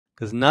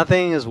Because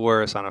nothing is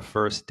worse on a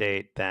first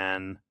date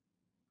than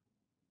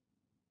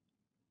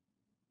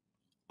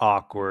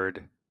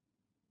awkward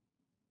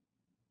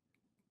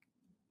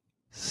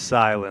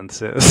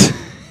silences.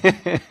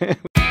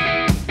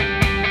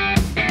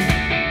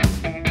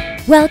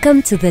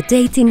 Welcome to the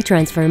Dating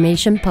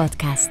Transformation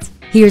Podcast.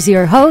 Here's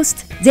your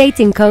host,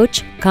 dating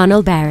coach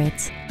Connell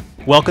Barrett.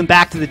 Welcome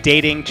back to the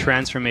Dating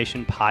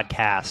Transformation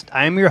Podcast.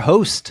 I'm your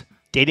host,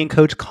 dating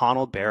coach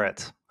Connell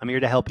Barrett. I'm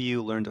here to help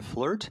you learn to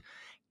flirt,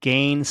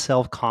 gain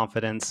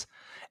self-confidence,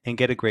 and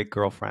get a great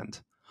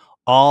girlfriend.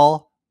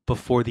 All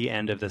before the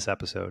end of this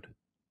episode.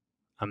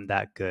 I'm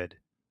that good.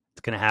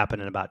 It's going to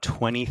happen in about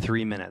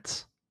 23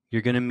 minutes.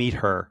 You're going to meet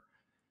her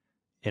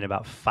in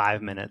about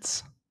 5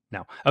 minutes.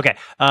 No. Okay.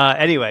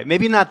 Anyway,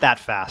 maybe not that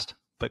fast,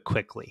 but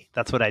quickly.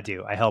 That's what I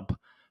do. I help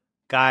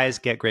guys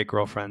get great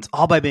girlfriends,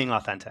 all by being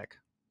authentic.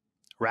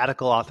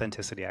 Radical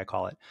authenticity, I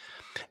call it.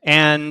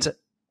 And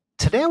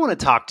today I want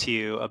to talk to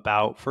you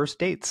about first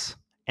dates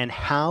and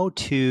how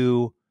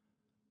to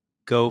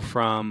go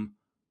from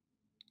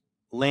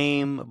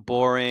lame,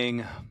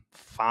 boring,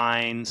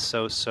 fine,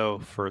 so-so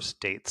first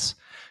dates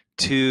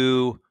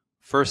to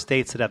first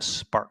dates that have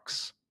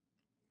sparks.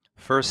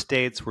 First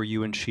dates where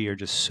you and she are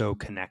just so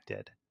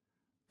connected.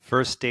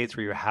 First dates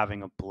where you're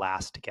having a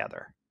blast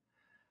together.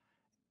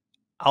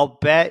 I'll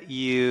bet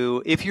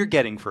you, if you're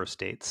getting first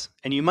dates,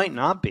 and you might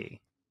not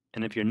be,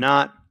 and if you're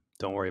not,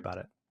 don't worry about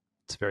it.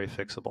 It's very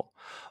fixable.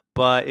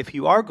 But if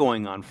you are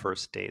going on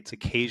first dates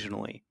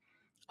occasionally,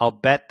 I'll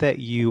bet that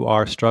you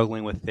are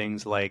struggling with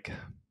things like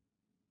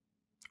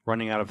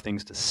running out of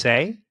things to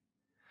say.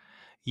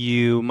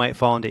 You might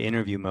fall into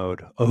interview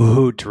mode.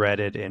 Oh,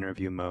 dreaded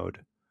interview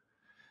mode.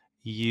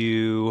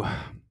 You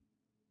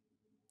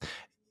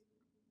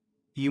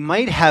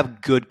might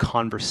have good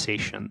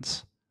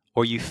conversations,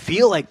 or you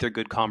feel like they're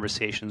good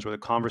conversations where the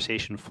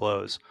conversation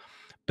flows,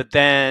 but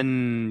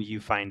then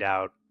you find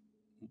out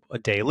a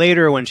day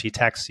later when she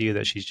texts you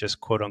that she's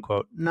just quote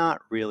unquote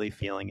not really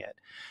feeling it.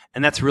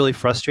 And that's really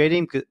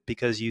frustrating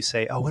because you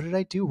say, oh, what did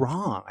I do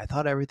wrong? I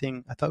thought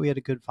we had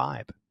a good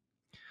vibe.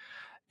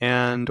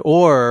 And,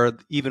 or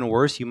even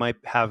worse, you might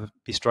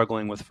be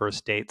struggling with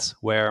first dates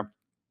where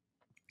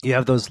you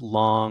have those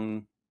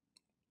long,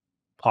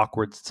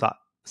 awkward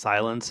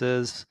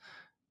silences,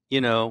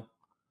 you know.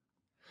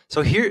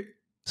 So here's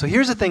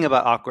the thing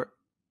about awkward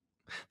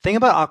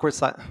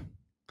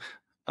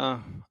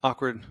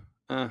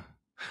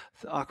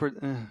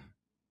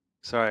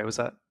Sorry, was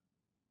that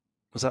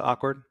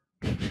awkward?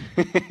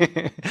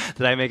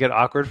 Did I make it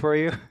awkward for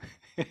you?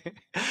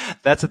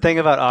 That's the thing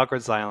about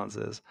awkward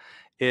silences,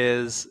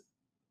 is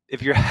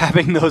if you're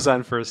having those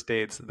on first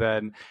dates,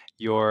 then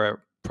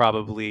you're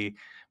probably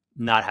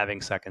not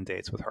having second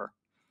dates with her.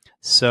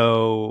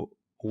 So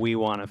we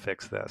want to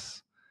fix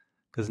this,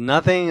 because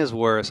nothing is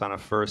worse on a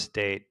first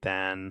date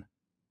than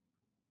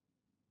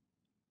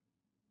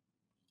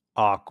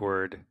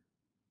awkward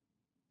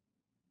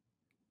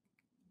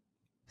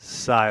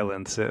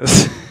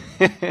silences.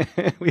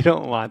 We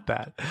don't want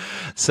that.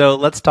 So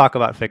let's talk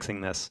about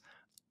fixing this.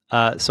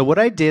 So what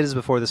I did is,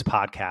 before this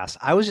podcast,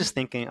 I was just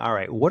thinking, all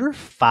right, what are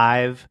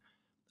 5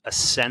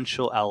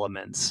 essential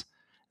elements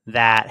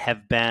that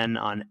have been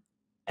on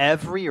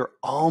every or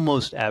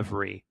almost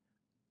every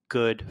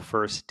good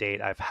first date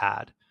I've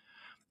had?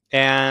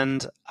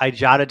 And I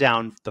jotted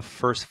down the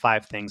first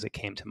 5 things that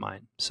came to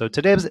mind. So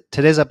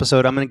today's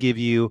episode, I'm going to give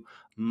you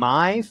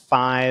my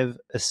 5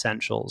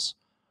 essentials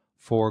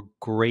for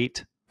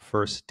great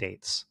first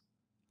dates.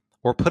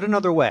 Or put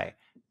another way,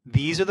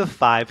 these are the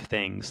 5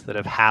 things that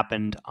have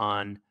happened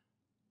on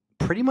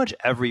pretty much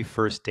every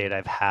first date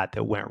I've had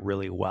that went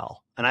really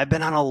well. And I've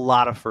been on a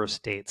lot of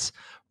first dates,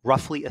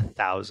 roughly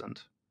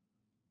 1,000.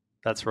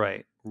 That's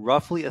right,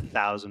 roughly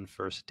 1,000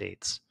 first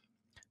dates.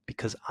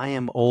 Because I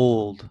am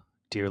old,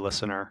 dear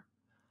listener.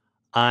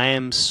 I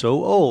am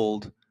so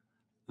old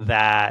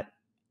that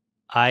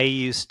I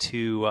used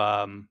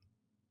to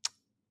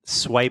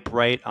swipe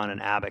right on an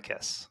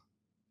abacus.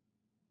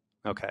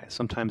 Okay,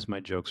 sometimes my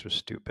jokes are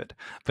stupid,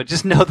 but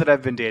just know that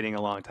I've been dating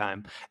a long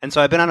time. And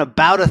so I've been on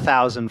about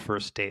 1,000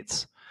 first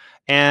dates.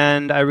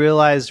 And I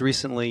realized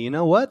recently, you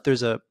know what?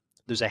 There's a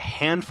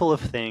handful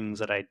of things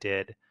that I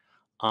did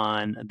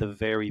on the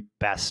very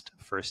best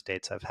first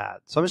dates I've had.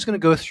 So I'm just going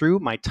to go through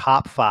my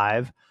top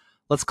 5.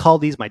 Let's call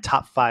these my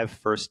top 5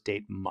 first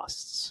date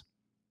musts.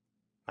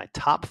 My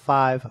top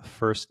 5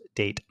 first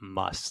date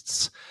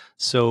musts.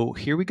 So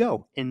here we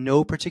go, in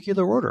no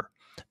particular order.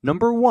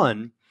 Number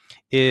 1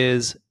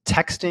 is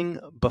texting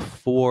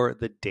before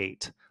the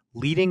date.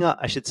 Leading up,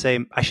 I should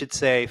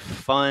say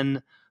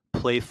fun,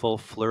 playful,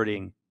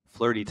 flirty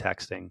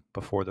texting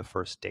before the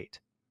first date.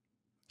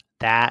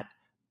 That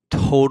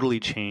totally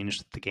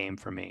changed the game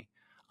for me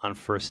on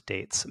first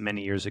dates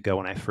many years ago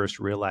when I first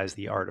realized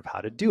the art of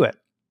how to do it.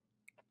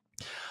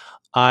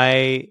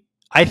 I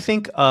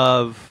think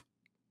of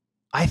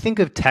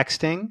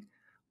texting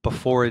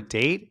before a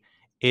date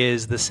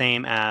is the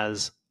same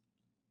as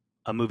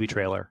a movie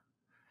trailer.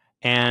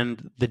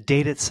 And the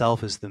date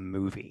itself is the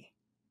movie.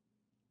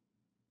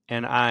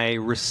 and I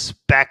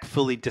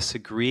respectfully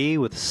disagree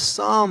with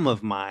some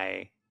of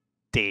my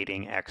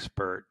dating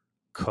expert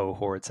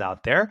cohorts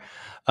out there.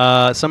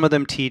 Some of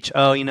them teach,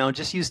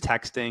 just use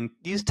texting.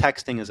 Use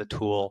texting as a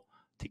tool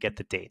to get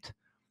the date.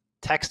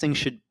 Texting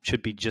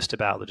should be just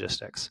about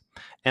logistics.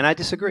 And I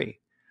disagree.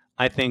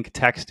 I think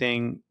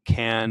texting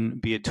can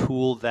be a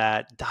tool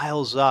that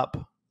dials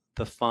up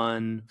the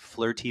fun,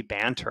 flirty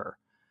banter.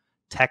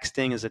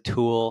 Texting is a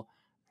tool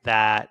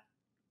that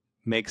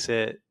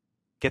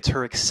gets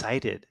her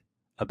excited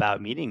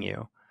about meeting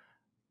you,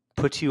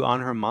 gets you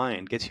on her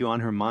mind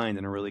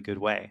in a really good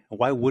way.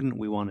 Why wouldn't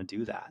we want to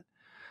do that?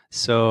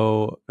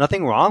 So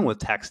nothing wrong with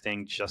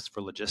texting just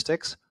for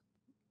logistics,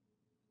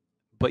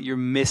 but you're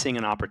missing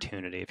an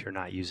opportunity if you're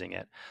not using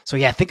it. So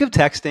yeah, think of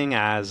texting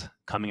as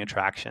coming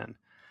attraction,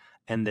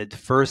 and the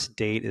first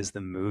date is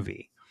the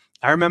movie.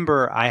 I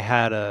remember I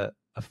had a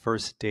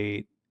first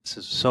date. This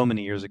is so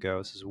many years ago.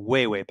 This is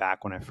way, way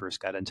back when I first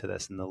got into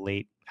this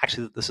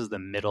this is the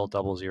middle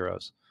double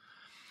zeros.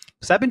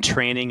 So I've been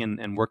training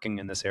and working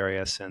in this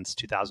area since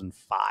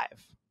 2005.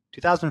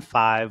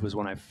 2005 was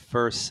when I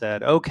first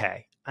said,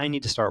 okay, I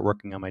need to start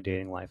working on my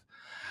dating life.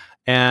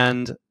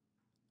 And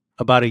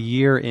about a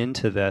year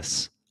into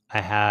this,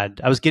 I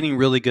was getting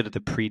really good at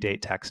the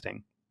pre-date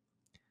texting.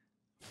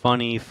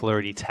 Funny,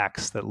 flirty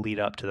texts that lead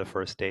up to the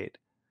first date.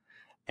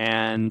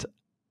 And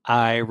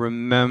I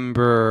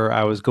remember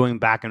I was going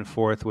back and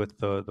forth with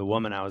the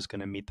woman I was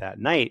going to meet that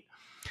night.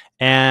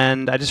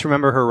 And I just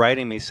remember her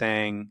writing me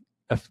saying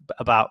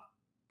about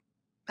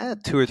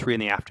 2 or 3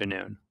 in the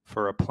afternoon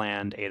for a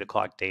planned 8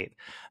 o'clock date.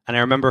 And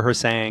I remember her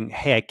saying,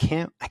 hey, I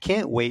can't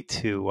wait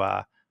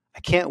to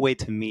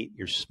meet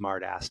your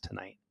smart ass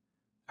tonight.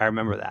 I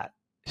remember that.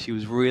 She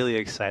was really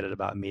excited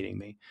about meeting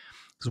me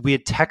because we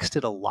had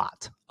texted a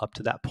lot up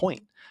to that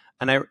point.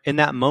 And in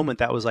that moment,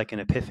 that was like an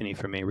epiphany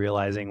for me,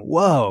 realizing,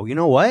 whoa, you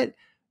know what?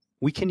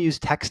 We can use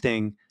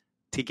texting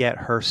to get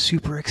her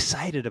super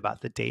excited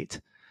about the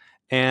date.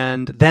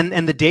 And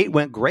the date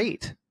went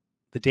great.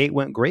 The date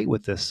went great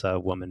with this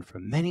woman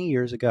from many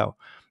years ago.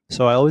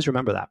 So I always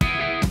remember that.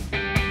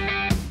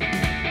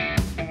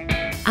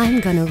 I'm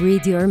gonna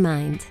read your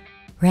mind.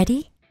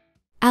 Ready?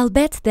 I'll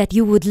bet that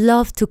you would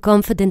love to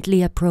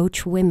confidently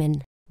approach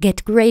women,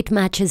 get great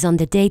matches on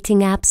the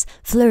dating apps,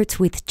 flirt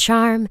with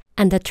charm,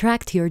 and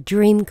attract your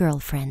dream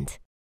girlfriend.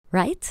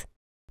 Right?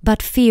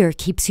 But fear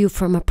keeps you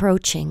from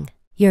approaching.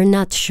 You're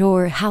not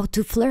sure how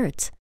to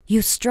flirt.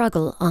 You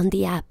struggle on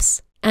the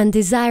apps. And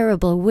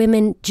desirable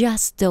women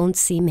just don't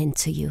seem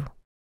into you.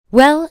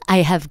 Well,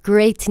 I have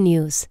great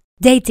news.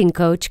 Dating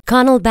coach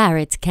Connell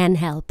Barrett can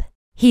help.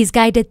 He's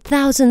guided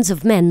thousands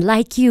of men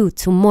like you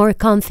to more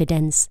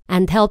confidence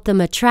and helped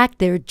them attract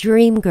their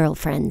dream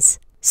girlfriends.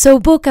 So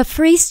book a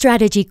free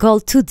strategy call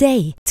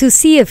today to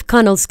see if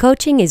Connell's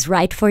coaching is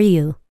right for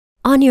you.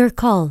 On your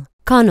call,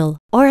 Connell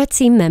or a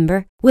team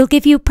member will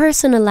give you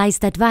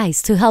personalized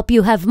advice to help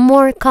you have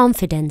more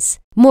confidence,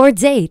 more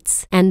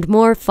dates, and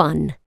more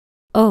fun.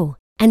 Oh,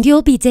 and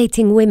you'll be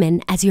dating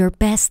women as your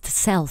best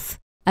self,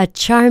 a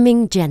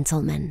charming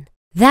gentleman.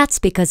 That's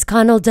because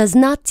Connell does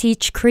not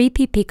teach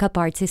creepy pickup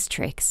artist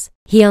tricks.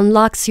 He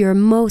unlocks your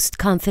most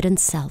confident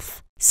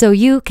self, so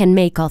you can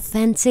make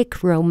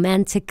authentic,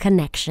 romantic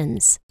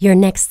connections. Your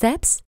next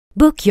steps?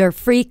 Book your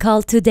free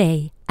call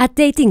today at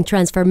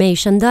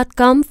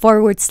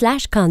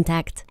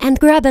datingtransformation.com/contact and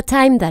grab a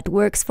time that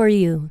works for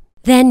you.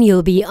 Then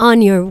you'll be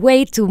on your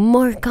way to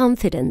more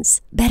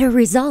confidence, better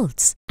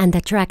results, and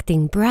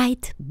attracting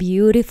bright,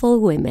 beautiful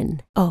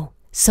women. Oh,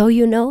 so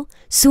you know,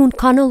 soon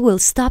Connell will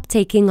stop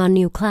taking on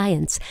new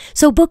clients,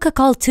 so book a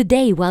call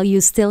today while you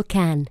still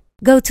can.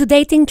 Go to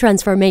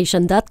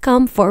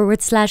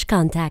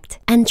datingtransformation.com/contact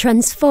and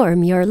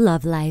transform your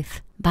love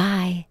life.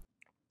 Bye.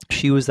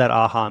 She was that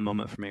aha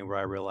moment for me where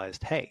I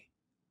realized, hey,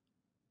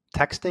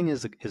 texting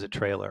is a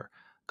trailer,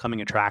 coming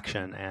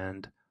attraction,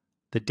 and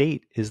the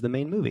date is the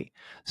main movie.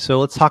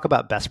 So let's talk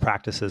about best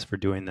practices for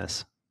doing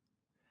this.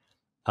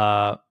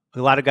 A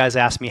lot of guys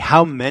ask me,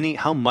 how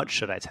much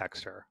should I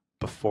text her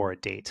before a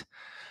date?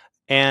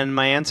 And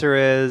my answer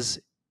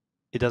is,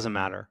 it doesn't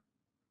matter.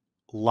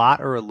 A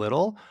lot or a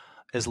little,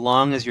 as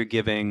long as your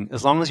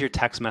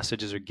text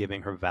messages are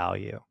giving her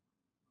value.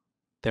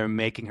 They're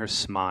making her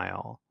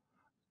smile.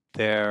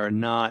 They're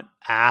not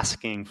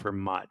asking for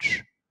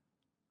much.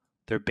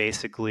 They're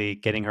basically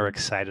getting her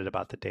excited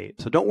about the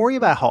date. So don't worry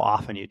about how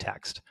often you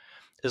text.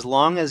 As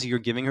long as you're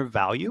giving her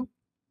value,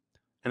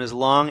 and as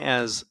long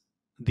as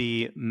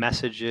the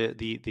message,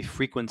 the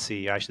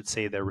frequency, I should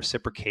say, the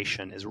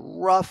reciprocation is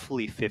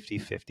roughly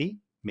 50-50,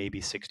 maybe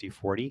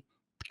 60-40,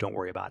 don't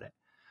worry about it.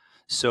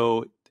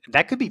 So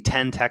that could be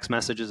 10 text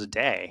messages a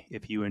day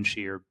if you and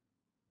she are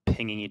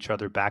pinging each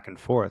other back and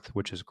forth,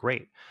 which is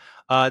great.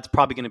 It's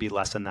probably going to be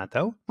less than that,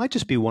 though. Might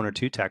just be 1 or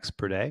 2 texts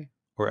per day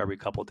or every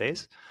couple of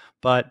days.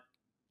 But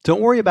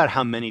don't worry about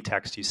how many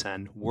texts you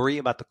send. Worry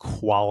about the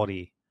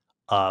quality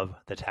of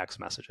the text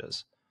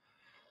messages.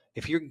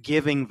 If you're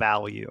giving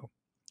value,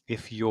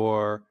 if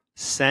you're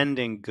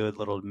sending good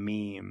little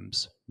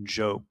memes,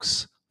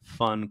 jokes,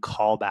 fun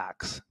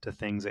callbacks to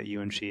things that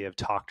you and she have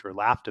talked or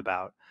laughed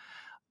about,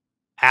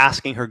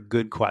 asking her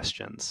good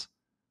questions.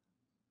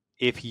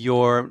 If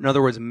you're, in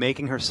other words,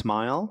 making her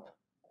smile,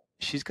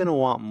 she's going to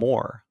want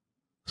more.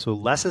 So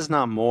less is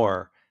not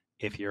more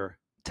if your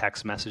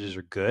text messages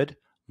are good.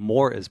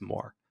 More is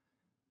more.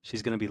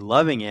 She's going to be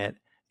loving it.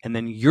 And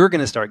then you're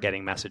going to start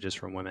getting messages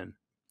from women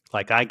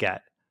like I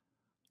get,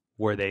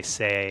 where they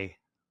say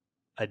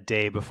a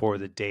day before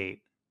the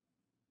date,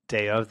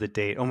 day of the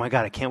date, oh my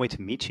God, I can't wait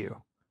to meet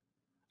you.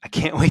 I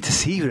can't wait to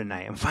see you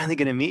tonight. I'm finally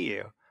going to meet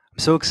you. I'm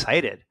so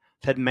excited.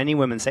 I've had many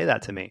women say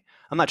that to me.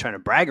 I'm not trying to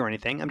brag or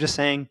anything. I'm just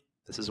saying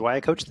this is why I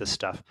coach this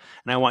stuff.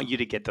 And I want you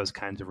to get those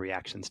kinds of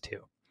reactions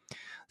too.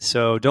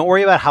 So don't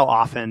worry about how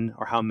often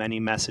or how many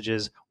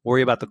messages.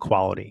 Worry about the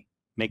quality.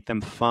 Make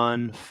them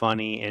fun,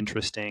 funny,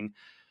 interesting.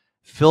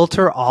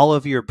 Filter all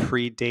of your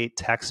pre-date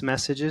text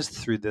messages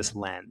through this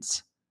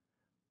lens.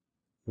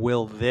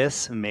 Will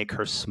this make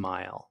her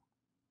smile?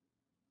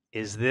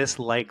 Is this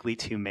likely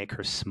to make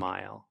her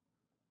smile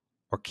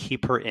or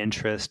keep her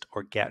interest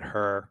or get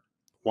her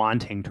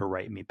wanting to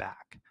write me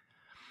back?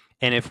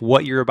 And if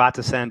what you're about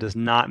to send does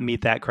not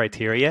meet that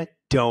criteria,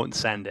 don't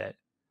send it.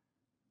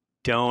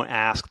 Don't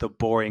ask the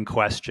boring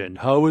question,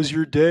 how was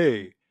your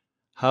day?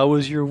 How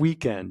was your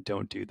weekend?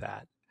 Don't do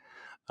that.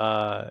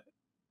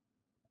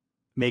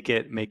 Make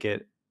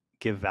it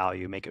give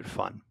value, make it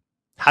fun.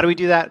 How do we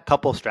do that? A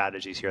couple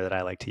strategies here that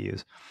I like to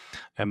use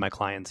and my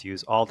clients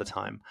use all the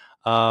time.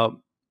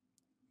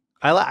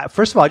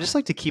 First of all, I just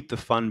like to keep the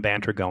fun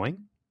banter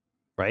going,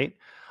 right?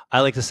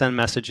 I like to send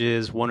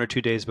messages 1 or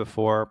 2 days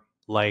before.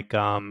 Like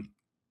one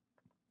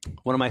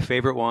of my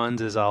favorite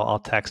ones is I'll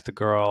text the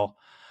girl,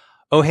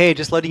 oh, hey,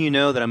 just letting you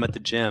know that I'm at the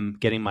gym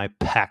getting my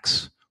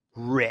pecs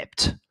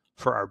ripped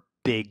for our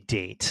big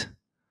date.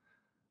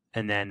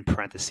 And then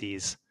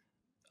parentheses,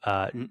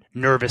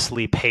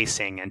 nervously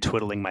pacing and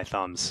twiddling my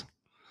thumbs.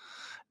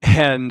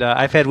 And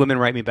I've had women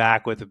write me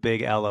back with a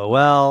big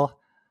LOL,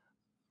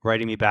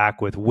 writing me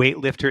back with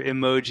weightlifter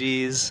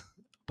emojis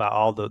about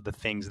all the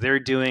things they're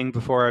doing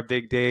before our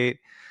big date.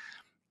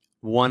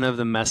 One of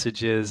the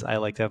messages I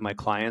like to have my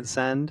clients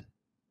send,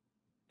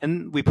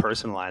 and we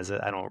personalize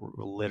it. I don't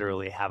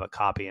literally have a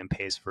copy and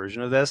paste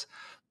version of this,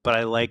 but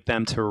I like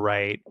them to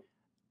write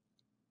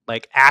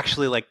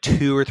actually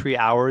 2 or 3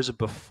 hours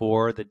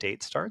before the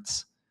date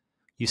starts.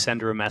 You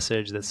send her a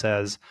message that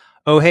says,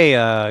 oh,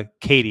 hey,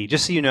 Katie,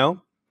 just so you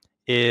know,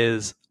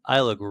 I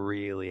look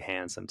really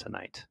handsome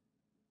tonight, ...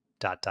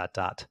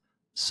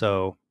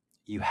 So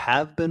you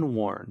have been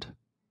warned,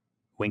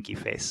 winky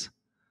face.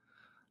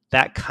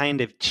 That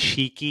kind of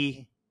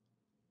cheeky,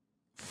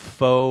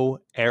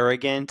 faux,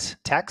 arrogant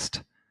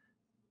text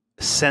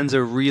sends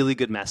a really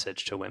good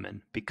message to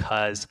women,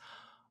 because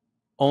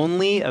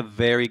only a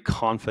very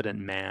confident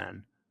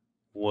man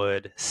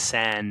would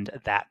send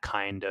that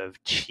kind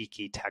of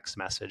cheeky text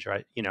message,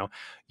 right? You know,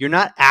 you're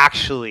not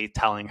actually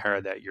telling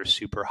her that you're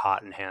super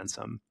hot and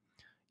handsome.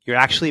 You're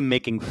actually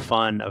making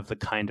fun of the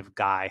kind of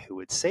guy who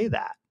would say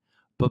that.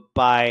 But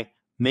by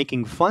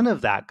making fun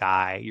of that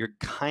guy, you're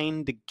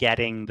kind of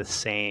getting the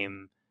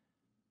same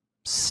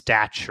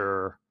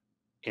stature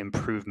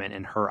improvement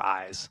in her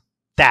eyes.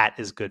 That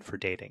is good for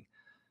dating,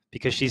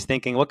 because she's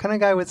thinking, what kind of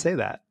guy would say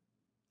that?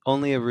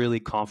 Only a really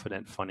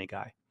confident, funny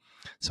guy.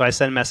 So I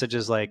send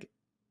messages like,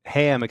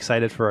 hey, I'm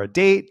excited for our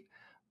date.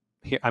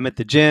 Here, I'm at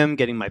the gym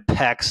getting my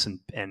pecs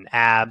and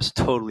abs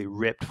totally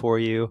ripped for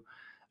you.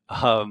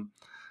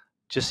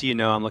 Just so you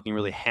know, I'm looking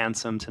really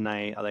handsome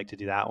tonight. I like to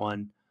do that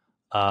one.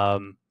 By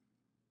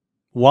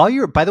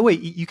the way,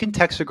 you can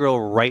text a girl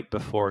right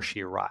before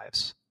she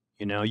arrives.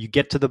 You know, you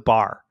get to the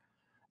bar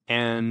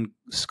and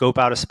scope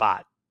out a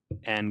spot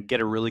and get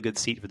a really good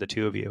seat for the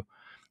two of you.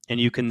 And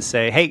you can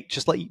say, hey,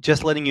 just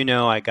letting you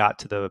know, I got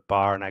to the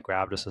bar and I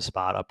grabbed us a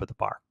spot up at the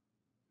bar.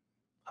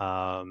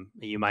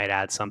 You might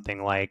add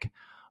something like,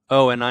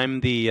 oh, and I'm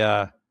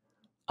the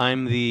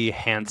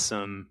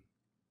handsome,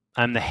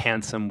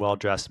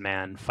 well-dressed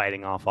man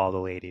fighting off all the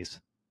ladies.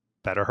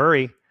 Better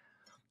hurry.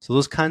 So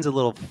those kinds of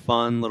little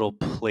fun, little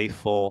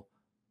playful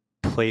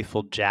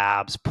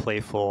jabs,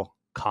 playful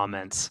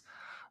comments,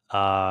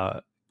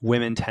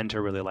 women tend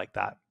to really like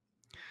that.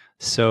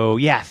 So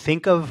yeah,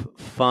 think of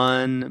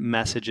fun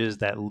messages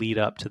that lead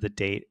up to the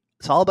date.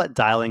 It's all about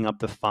dialing up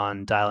the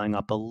fun, dialing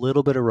up a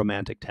little bit of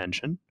romantic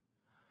tension.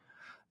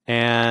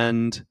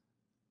 And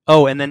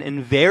then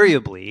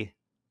invariably,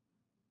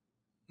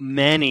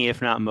 many,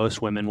 if not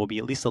most women will be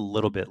at least a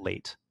little bit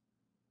late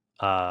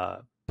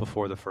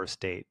before the first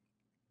date.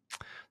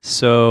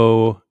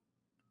 So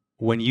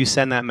when you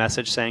send that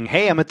message saying,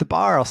 hey, I'm at the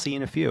bar, I'll see you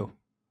in a few,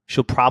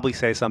 she'll probably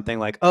say something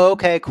like, oh,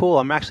 okay, cool.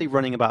 I'm actually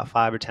running about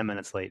 5 or 10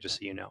 minutes late, just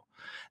so you know.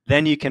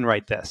 Then you can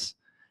write this.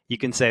 You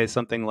can say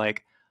something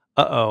like,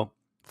 uh-oh,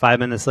 5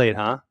 minutes late,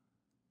 huh?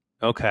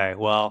 Okay,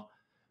 well,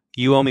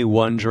 you owe me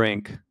 1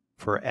 drink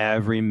for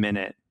every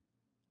minute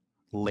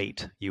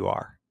late you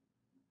are.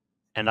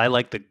 And I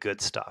like the good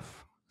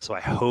stuff. So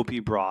I hope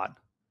you brought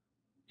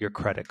your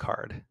credit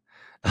card.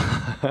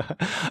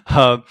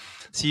 So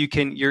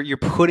you're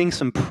putting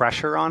some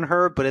pressure on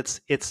her,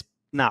 but it's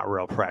not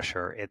real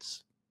pressure.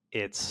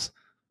 It's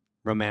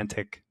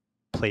romantic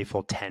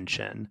playful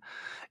tension.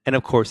 And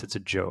of course, it's a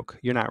joke.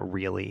 You're not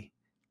really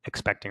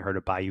expecting her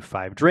to buy you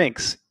 5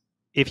 drinks.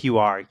 If you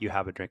are, you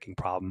have a drinking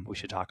problem. We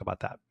should talk about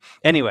that.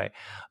 Anyway,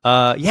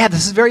 yeah,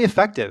 this is very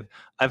effective.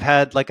 I've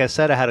had, like I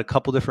said, I had a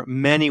couple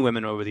many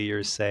women over the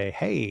years say,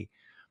 hey,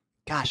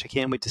 gosh, I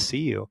can't wait to see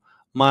you.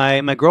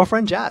 My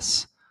girlfriend,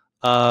 Jess,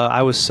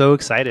 I was so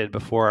excited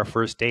before our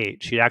first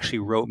date. She actually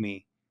wrote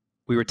me.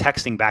 We were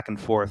texting back and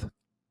forth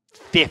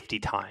 50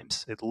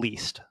 times at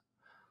least.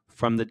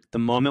 From the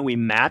moment we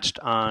matched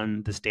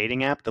on this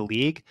dating app, The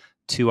League,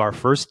 to our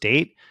first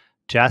date,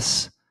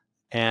 Jess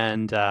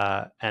and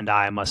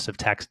I must have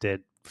texted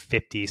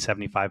 50,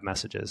 75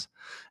 messages.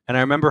 And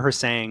I remember her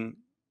saying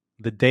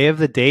the day of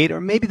the date,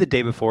 or maybe the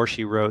day before,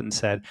 she wrote and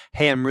said,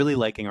 hey, I'm really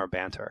liking our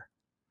banter.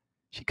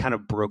 She kind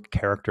of broke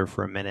character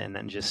for a minute and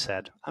then just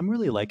said, I'm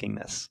really liking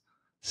this.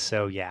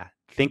 So yeah,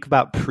 think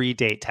about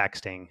pre-date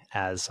texting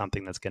as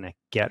something that's going to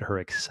get her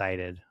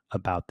excited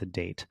about the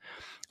date.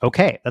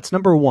 Okay, that's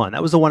number 1.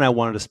 That was the one I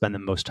wanted to spend the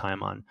most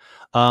time on.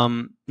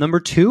 Number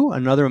 2,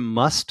 another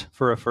must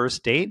for a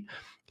first date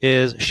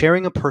is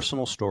sharing a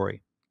personal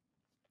story.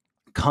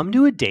 Come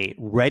to a date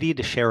ready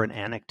to share an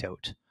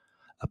anecdote,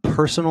 a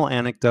personal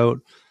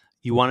anecdote.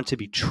 You want it to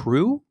be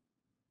true,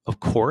 of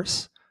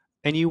course,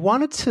 and you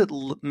want it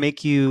to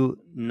make you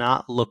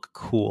not look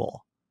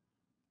cool.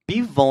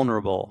 Be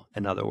vulnerable,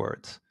 in other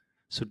words.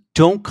 So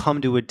don't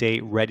come to a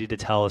date ready to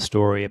tell a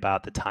story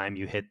about the time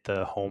you hit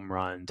the home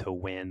run to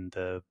win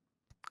the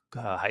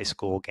high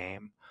school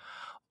game.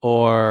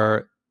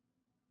 Or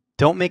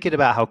don't make it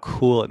about how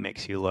cool it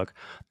makes you look.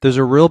 There's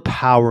a real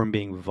power in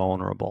being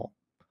vulnerable,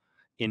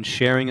 in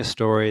sharing a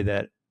story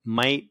that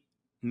might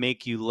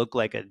make you look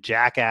like a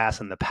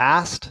jackass in the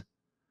past,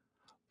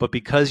 but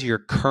because your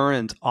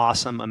current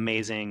awesome,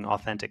 amazing,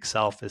 authentic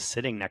self is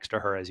sitting next to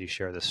her as you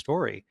share the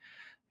story,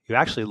 you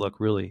actually look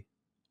really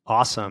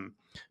awesome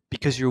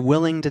because you're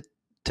willing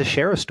to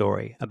share a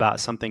story about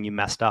something you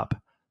messed up,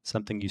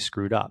 something you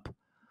screwed up.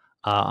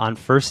 On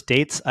first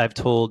dates, I've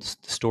told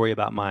the story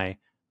about my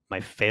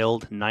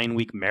failed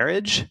 9-week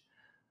marriage.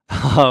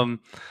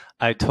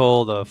 I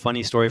told a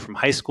funny story from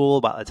high school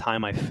about the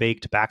time I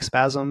faked back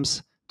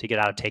spasms to get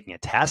out of taking a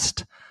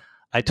test.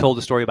 I told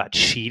a story about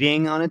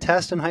cheating on a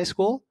test in high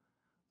school,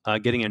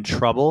 getting in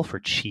trouble for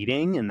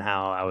cheating and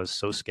how I was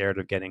so scared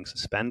of getting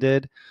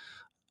suspended.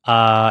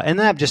 And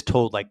then I've just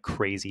told like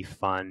crazy,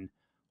 fun,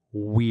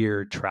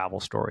 weird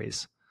travel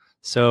stories.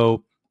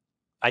 So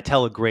I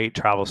tell a great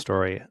travel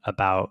story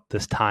about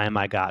this time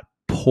I got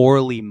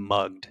poorly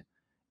mugged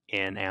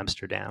in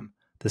Amsterdam.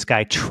 This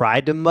guy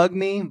tried to mug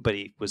me, but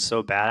he was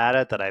so bad at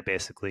it that I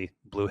basically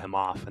blew him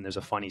off. And there's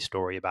a funny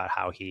story about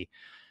how he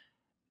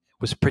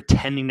was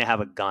pretending to have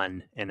a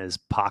gun in his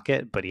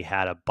pocket, but he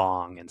had a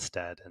bong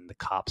instead, and the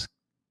cops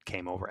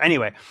came over.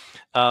 Anyway,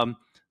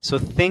 so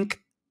think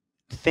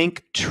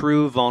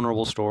true,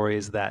 vulnerable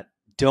stories that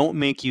don't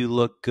make you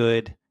look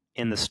good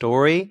in the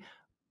story,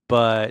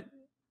 but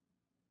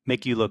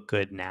make you look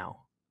good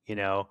now.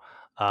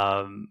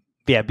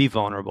 Yeah, be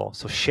vulnerable.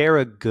 So share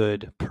a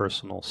good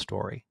personal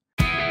story.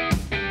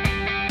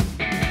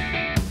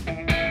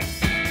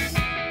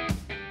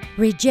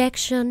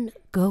 Rejection,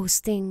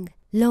 ghosting,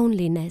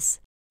 loneliness,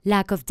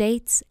 lack of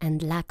dates,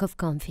 and lack of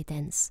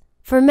confidence.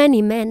 For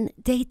many men,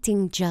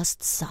 dating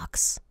just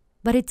sucks.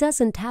 But it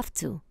doesn't have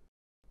to.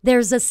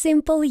 There's a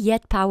simple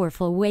yet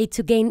powerful way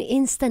to gain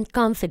instant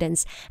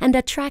confidence and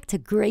attract a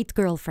great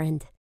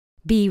girlfriend.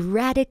 Be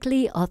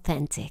radically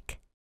authentic.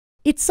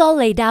 It's all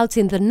laid out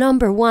in the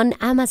 #1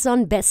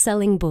 Amazon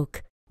best-selling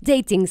book,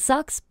 Dating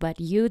Sucks, But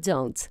You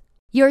Don't.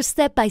 Your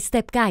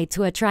step-by-step guide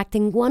to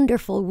attracting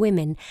wonderful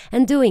women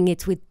and doing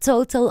it with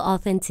total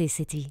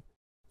authenticity.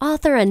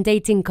 Author and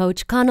dating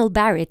coach Connell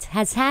Barrett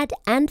has had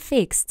and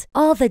fixed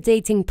all the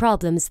dating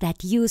problems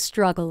that you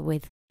struggle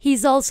with.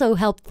 He's also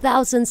helped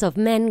thousands of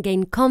men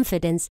gain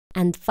confidence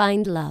and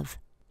find love.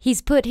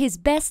 He's put his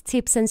best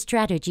tips and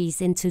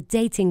strategies into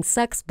Dating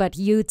Sucks But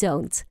You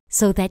Don't,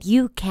 so that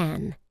you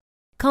can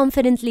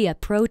confidently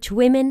approach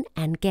women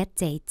and get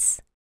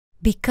dates.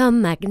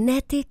 Become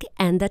magnetic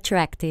and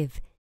attractive,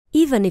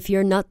 even if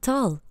you're not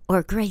tall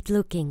or great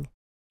looking.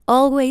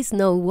 Always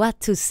know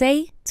what to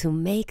say to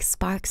make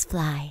sparks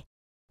fly.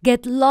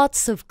 Get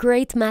lots of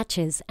great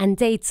matches and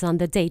dates on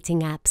the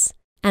dating apps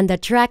and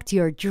attract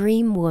your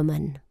dream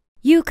woman.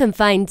 You can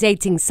find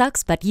Dating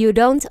Sucks But You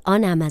Don't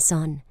on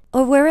Amazon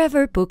or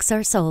wherever books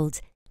are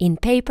sold, in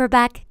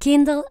paperback,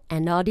 Kindle,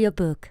 and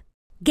audiobook.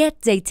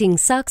 Get Dating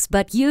Sucks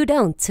But You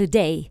Don't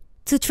today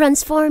to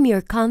transform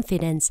your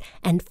confidence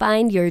and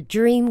find your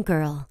dream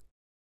girl.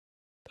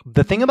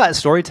 The thing about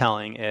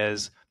storytelling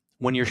is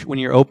when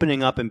you're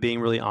opening up and being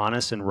really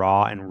honest and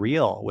raw and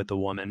real with the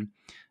woman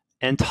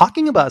and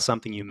talking about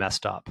something you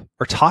messed up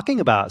or talking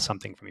about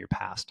something from your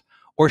past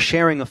or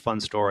sharing a fun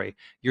story,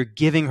 you're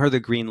giving her the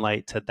green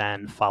light to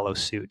then follow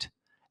suit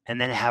and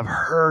then have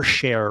her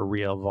share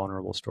real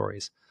vulnerable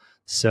stories.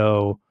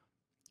 So,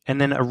 and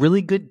then a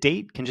really good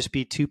date can just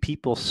be two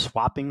people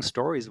swapping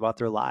stories about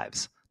their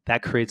lives.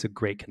 That creates a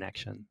great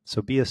connection.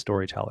 So be a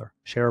storyteller.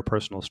 Share a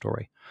personal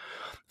story.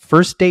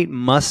 First date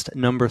must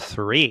number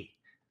 3.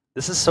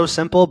 This is so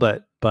simple,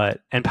 but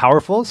and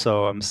powerful.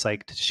 So I'm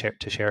psyched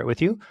to share it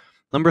with you.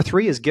 Number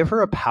 3 is give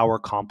her a power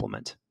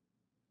compliment.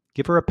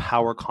 Give her a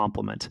power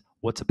compliment.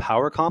 What's a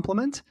power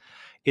compliment?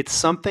 It's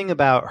something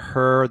about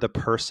her, the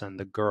person,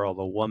 the girl,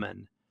 the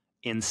woman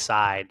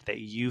inside that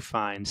you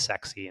find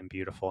sexy and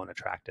beautiful and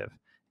attractive.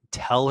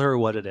 Tell her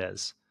what it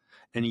is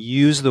and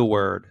use the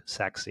word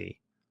sexy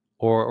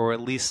or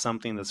at least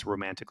something that's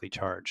romantically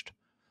charged.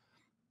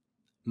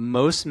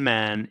 Most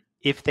men,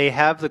 if they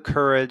have the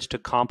courage to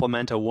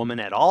compliment a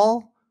woman at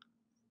all,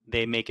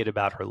 they make it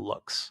about her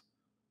looks.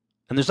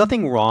 And there's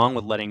nothing wrong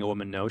with letting a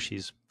woman know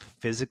she's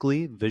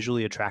physically,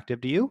 visually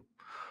attractive to you,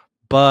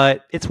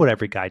 but it's what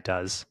every guy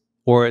does.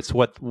 Or it's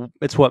what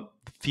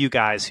few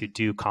guys who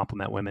do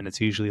compliment women,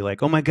 it's usually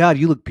like, oh my God,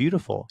 you look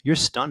beautiful. You're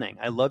stunning.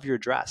 I love your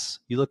dress.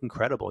 You look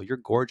incredible. You're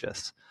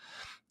gorgeous.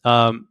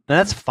 And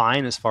that's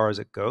fine as far as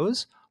it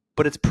goes,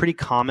 but it's pretty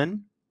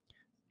common.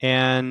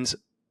 And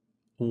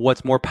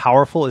what's more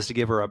powerful is to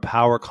give her a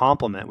power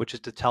compliment, which is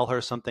to tell her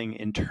something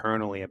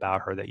internally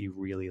about her that you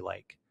really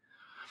like.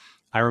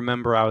 I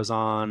remember I was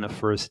on a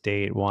first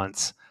date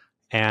once,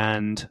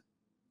 and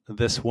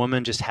this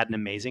woman just had an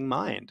amazing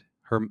mind.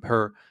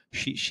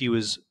 She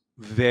was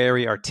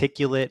very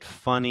articulate,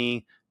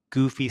 funny,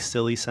 goofy,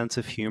 silly sense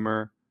of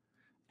humor.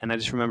 And I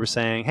just remember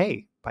saying,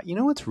 hey, but you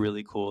know what's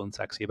really cool and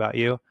sexy about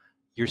you?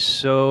 You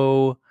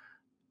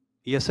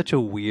have such a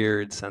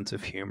weird sense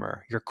of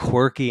humor. You're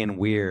quirky and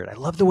weird. I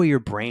love the way your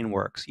brain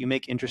works. You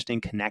make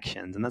interesting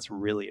connections, and that's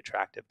really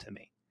attractive to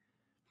me.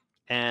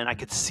 And I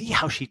could see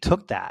how she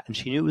took that, and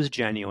she knew it was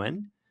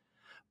genuine,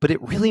 but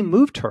it really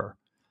moved her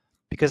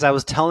because I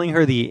was telling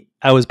her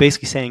I was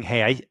basically saying,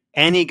 hey,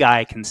 any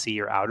guy can see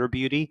your outer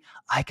beauty.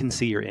 I can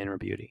see your inner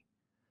beauty.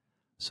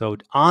 So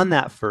on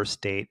that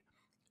first date,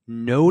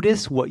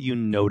 notice what you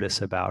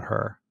notice about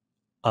her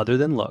other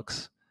than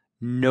looks.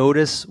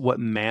 Notice what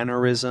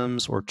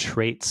mannerisms or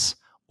traits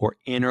or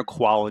inner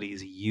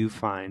qualities you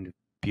find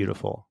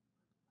beautiful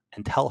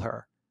and tell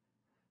her.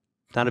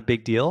 It's not a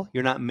big deal.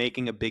 You're not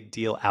making a big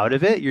deal out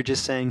of it. You're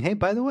just saying, hey,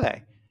 by the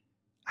way,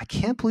 I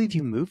can't believe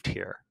you moved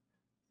here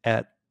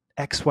at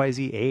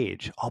XYZ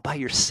age all by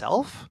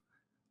yourself.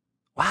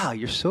 Wow,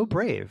 you're so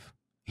brave.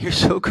 You're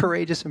so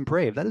courageous and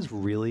brave. That is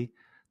really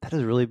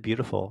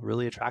beautiful,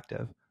 really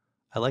attractive.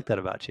 I like that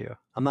about you.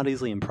 I'm not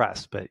easily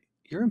impressed, but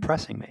you're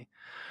impressing me.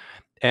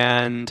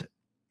 And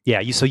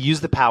yeah, so use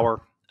the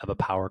power of a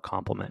power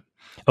compliment.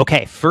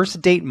 Okay,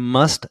 first date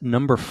must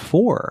number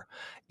 4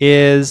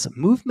 is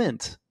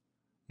movement.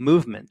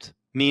 Movement,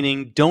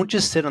 meaning don't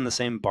just sit on the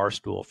same bar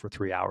stool for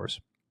 3 hours.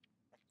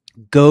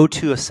 Go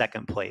to a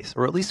second place,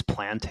 or at least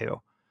plan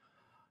to.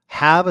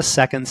 Have a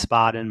second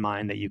spot in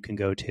mind that you can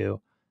go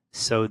to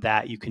so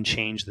that you can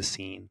change the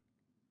scene.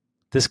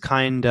 This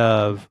kind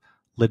of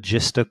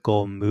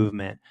logistical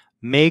movement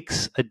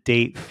makes a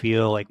date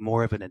feel like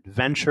more of an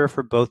adventure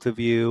for both of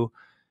you.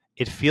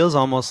 It feels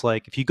almost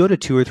like if you go to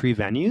 2 or 3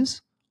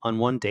 venues on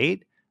one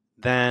date,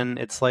 then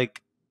it's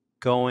like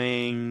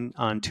going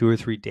on 2 or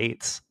 3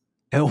 dates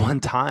at one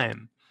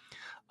time.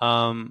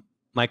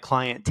 My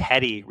client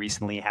Teddy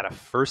recently had a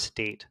first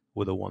date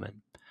with a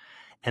woman,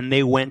 and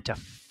they went to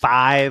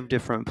 5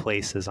 different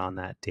places on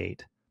that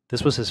date.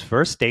 This was his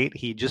first date.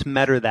 He just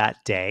met her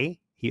that day.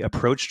 He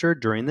approached her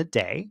during the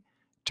day,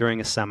 during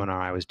a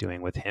seminar I was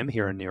doing with him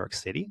here in New York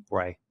City,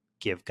 where I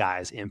give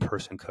guys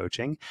in-person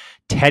coaching.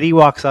 Teddy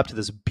walks up to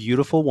this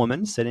beautiful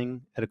woman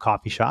sitting at a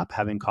coffee shop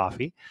having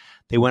coffee.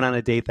 They went on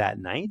a date that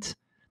night.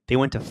 They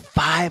went to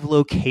 5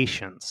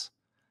 locations.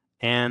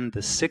 And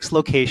the 6th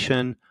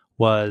location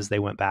was they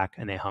went back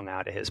and they hung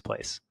out at his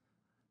place.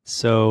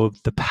 So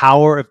the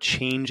power of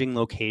changing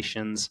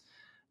locations,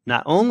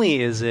 not only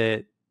does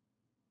it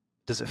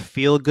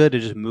feel good to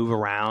just move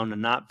around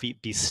and not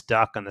be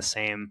stuck in the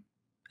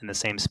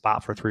same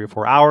spot for 3 or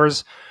 4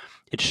 hours,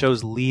 it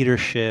shows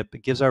leadership.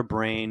 It gives our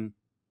brain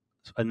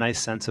a nice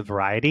sense of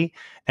variety.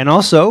 And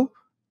also,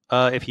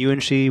 if you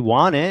and she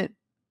want it,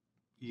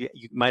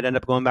 you might end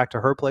up going back to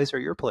her place or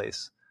your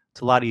place.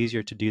 It's a lot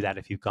easier to do that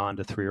if you've gone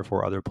to 3 or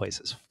 4 other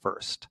places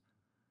first,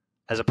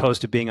 as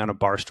opposed to being on a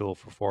bar stool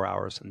for 4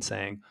 hours and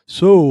saying,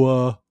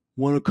 so,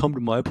 want to come to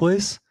my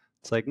place?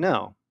 It's like,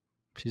 no,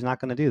 she's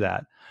not going to do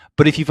that.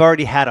 But if you've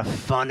already had a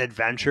fun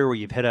adventure where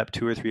you've hit up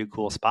 2 or 3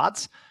 cool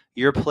spots,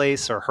 your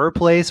place or her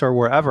place or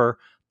wherever,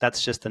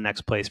 that's just the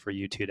next place for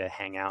you two to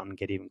hang out and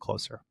get even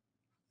closer.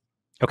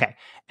 Okay.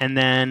 And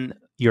then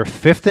your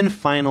 5th and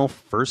final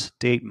first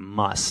date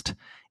must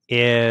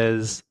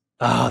is,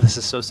 this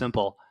is so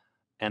simple.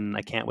 And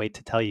I can't wait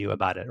to tell you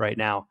about it right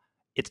now.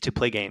 It's to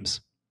play games.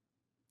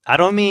 I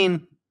don't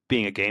mean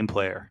being a game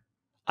player.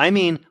 I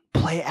mean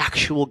play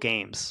actual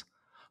games.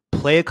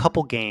 Play a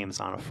couple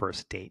games on a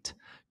first date.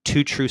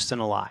 2 truths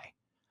and a lie.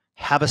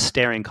 Have a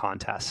staring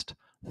contest.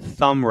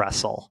 Thumb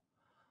wrestle.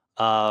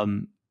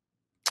 There's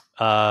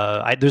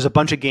a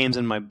bunch of games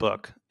in my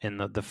book, in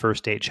the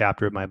first date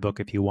chapter of my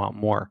book if you want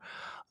more.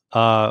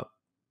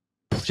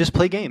 Just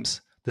play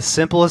games. The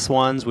simplest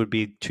ones would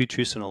be two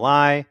truths and a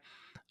lie.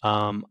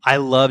 I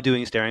love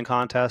doing staring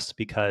contests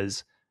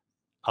because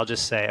I'll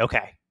just say,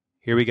 okay,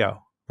 here we go.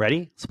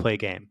 Ready? Let's play a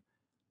game.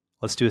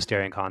 Let's do a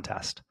staring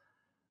contest.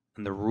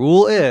 And the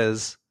rule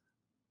is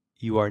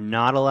you are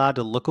not allowed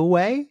to look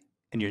away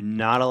and you're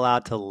not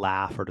allowed to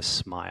laugh or to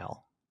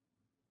smile.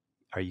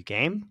 Are you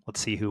game? Let's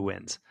see who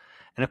wins.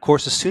 And of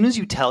course, as soon as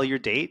you tell your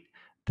date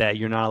that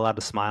you're not allowed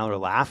to smile or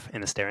laugh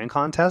in a staring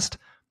contest,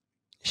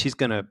 she's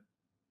going to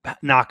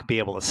not be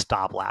able to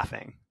stop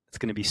laughing. It's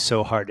going to be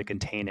so hard to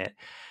contain it.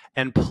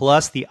 And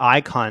plus the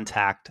eye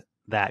contact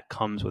that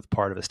comes with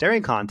part of a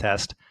staring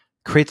contest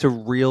creates a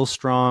real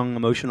strong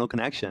emotional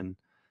connection.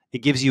 It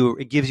gives you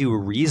a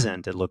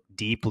reason to look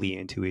deeply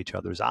into each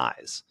other's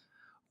eyes,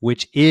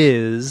 which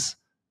is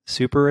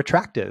super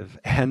attractive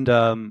and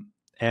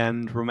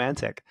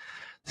romantic.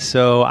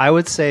 So I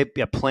would say,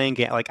 yeah, playing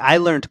game. Like I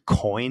learned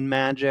coin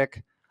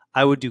magic.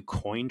 I would do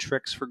coin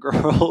tricks for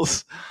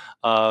girls.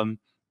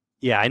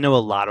 Yeah, I know a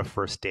lot of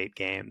first date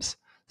games.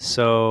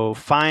 So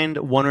find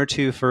one or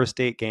two first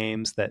date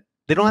games that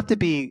they don't have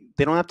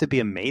to be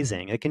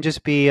amazing. It can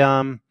just be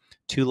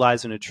two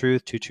lies and a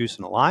truth, two truths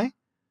and a lie.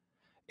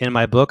 In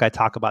my book, I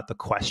talk about the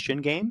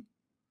question game,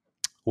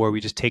 where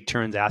we just take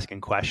turns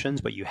asking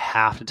questions, but you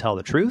have to tell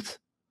the truth.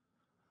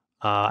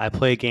 I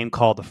play a game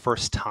called The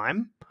First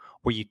Time,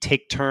 where you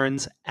take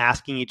turns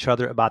asking each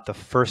other about the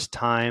first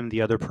time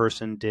the other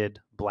person did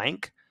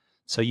blank.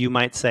 So you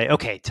might say,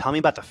 okay, tell me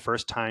about the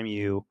first time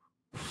you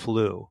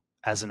flew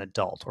as an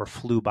adult or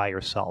flew by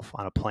yourself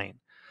on a plane.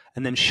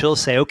 And then she'll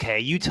say, okay,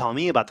 you tell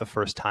me about the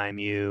first time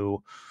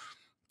you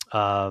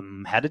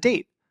had a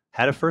date,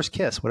 had a first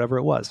kiss, whatever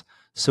it was.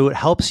 So it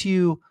helps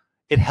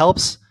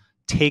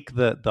take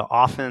the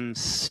often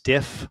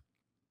stiff,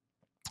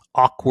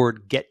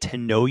 awkward get to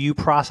know you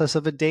process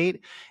of a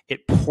date.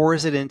 It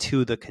pours it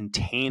into the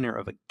container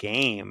of a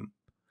game,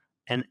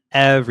 and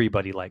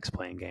everybody likes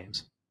playing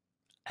games.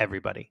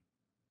 Everybody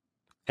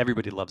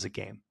loves a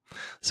game.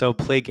 So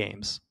play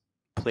games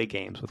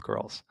with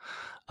girls.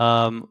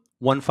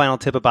 One final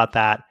tip about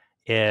that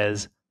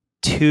is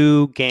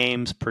 2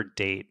 games per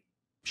date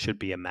should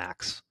be a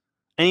max.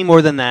 Any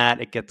more than that,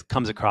 it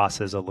comes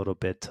across as a little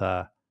bit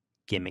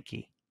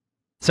gimmicky.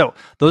 So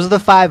those are the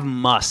 5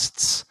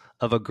 musts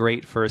of a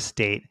great first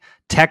date.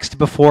 Text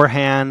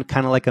beforehand,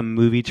 kind of like a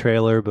movie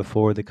trailer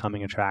before the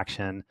coming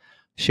attraction.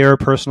 Share a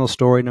personal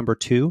story, number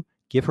 2.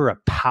 Give her a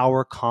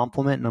power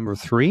compliment, number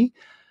 3.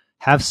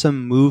 Have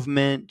some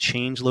movement,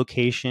 change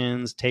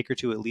locations, take her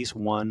to at least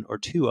 1 or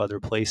 2 other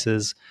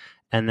places.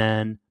 And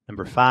then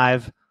number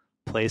 5,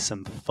 play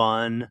some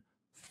fun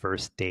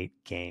first date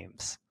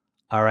games.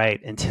 All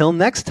right, until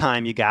next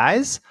time, you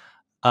guys,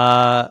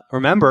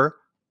 remember,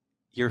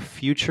 your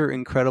future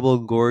incredible,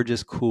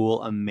 gorgeous,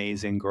 cool,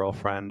 amazing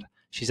girlfriend,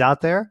 she's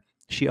out there.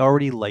 She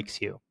already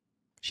likes you.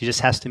 She just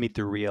has to meet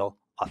the real,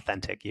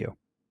 authentic you.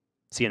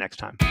 See you next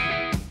time.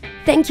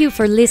 Thank you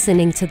for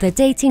listening to the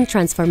Dating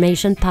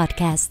Transformation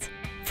Podcast.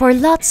 For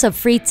lots of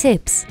free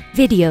tips,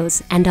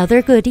 videos, and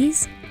other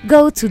goodies,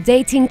 go to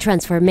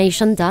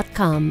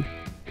datingtransformation.com.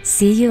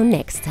 See you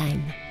next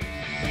time.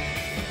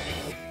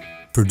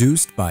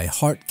 Produced by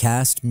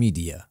Heartcast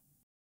Media.